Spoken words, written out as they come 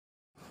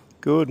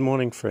Good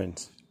morning,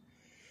 friends.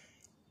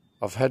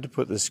 I've had to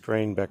put the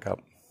screen back up.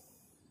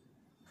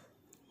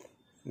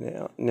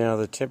 Now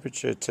the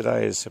temperature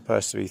today is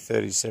supposed to be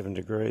 37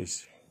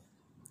 degrees.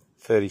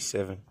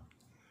 37.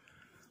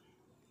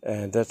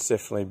 And that's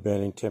definitely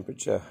burning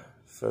temperature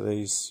for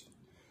these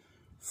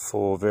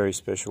 4 very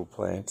special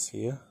plants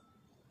here.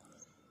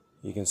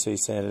 You can see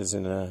Santa's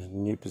in a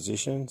new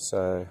position,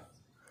 so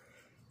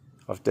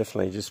I've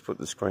definitely just put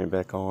the screen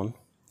back on.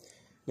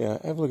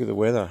 Now have a look at the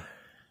weather.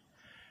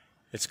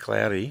 It's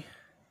cloudy.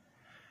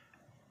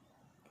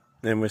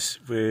 Then we're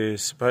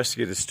supposed to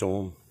get a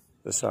storm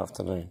this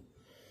afternoon.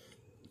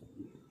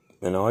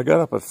 And I got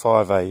up at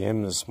 5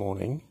 a.m. this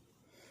morning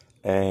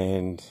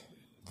and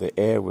the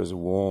air was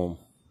warm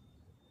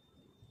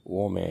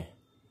air.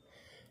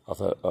 I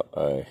thought,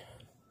 uh-oh,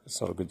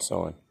 that's not a good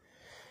sign.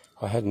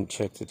 I hadn't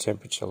checked the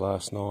temperature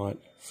last night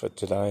for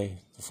today,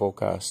 the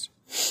forecast,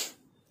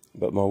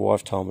 but my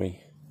wife told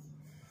me.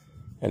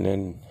 And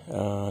then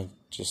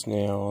just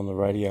now on the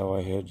radio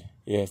I heard,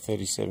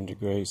 37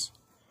 degrees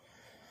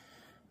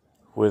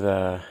with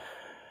a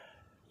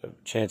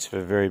chance of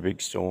a very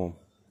big storm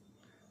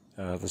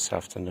this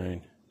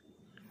afternoon.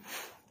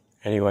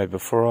 Anyway,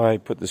 before I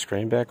put the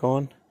screen back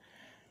on,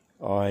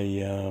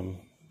 I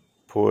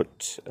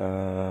put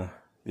the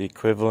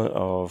equivalent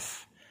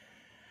of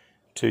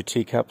 2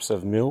 teacups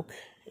of milk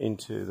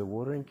into the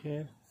watering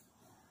can.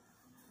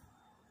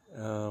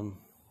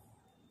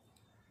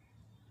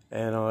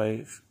 And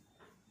I,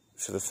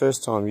 for the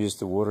first time, used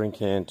the watering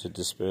can to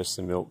disperse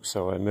the milk.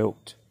 So I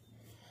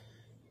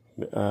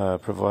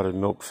provided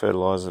milk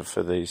fertilizer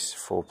for these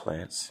 4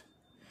 plants.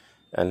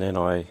 And then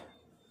I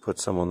put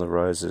some on the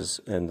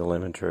roses and the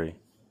lemon tree.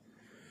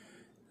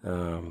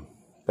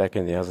 Back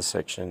in the other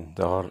section,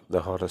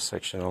 the hotter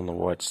section on the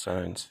white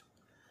stones.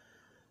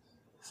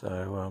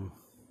 So,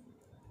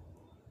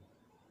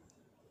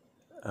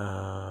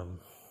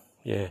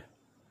 yeah.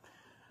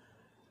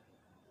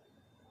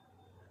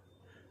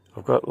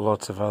 I've got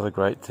lots of other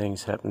great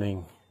things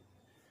happening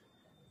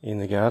in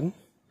the garden,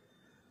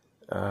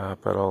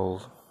 but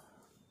I'll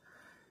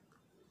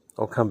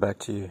come back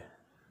to you.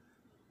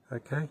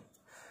 Okay?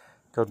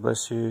 God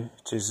bless you.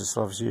 Jesus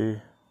loves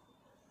you.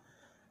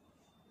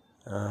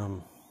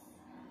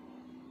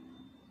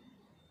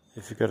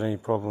 If you've got any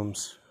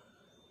problems,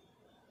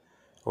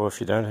 or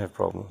if you don't have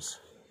problems,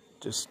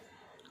 just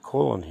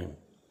call on Him.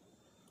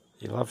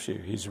 He loves you.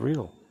 He's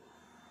real.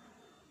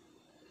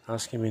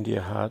 Ask Him into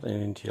your heart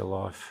and into your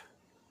life.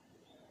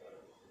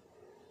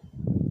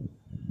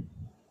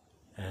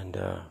 And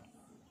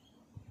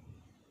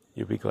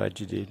you'll be glad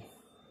you did.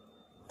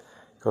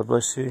 God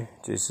bless you.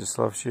 Jesus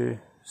loves you.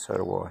 So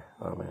do I.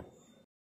 Amen.